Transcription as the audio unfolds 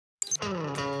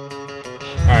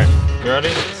right, you ready?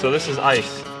 So this is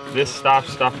ice. This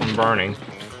stops stuff from burning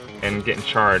and getting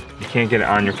charred. You can't get it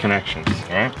on your connections,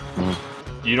 all right?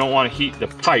 You don't want to heat the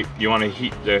pipe, you want to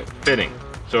heat the fitting.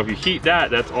 So if you heat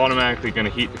that, that's automatically going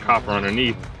to heat the copper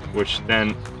underneath, which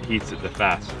then heats it the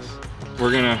fastest.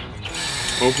 We're going to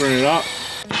open it up.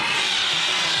 And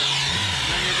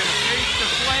then you're going to face the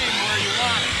flame where you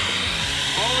want it.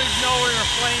 Always know where your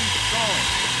flame's going.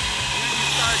 And then you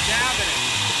start dabbing it.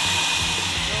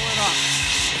 Fill it up.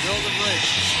 Build a bridge.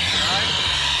 All right?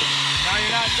 Now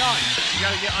you're not done. You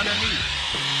got to get underneath.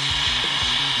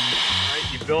 All right?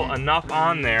 You built enough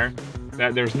on there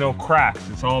that there's no cracks.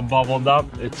 It's all bubbled up.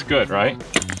 It's good, right?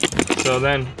 So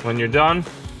then when you're done,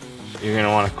 you're going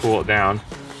to want to cool it down.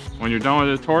 When you're done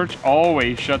with the torch,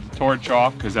 always shut the torch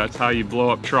off because that's how you blow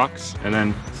up trucks, and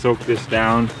then soak this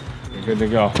down. You're good to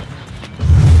go.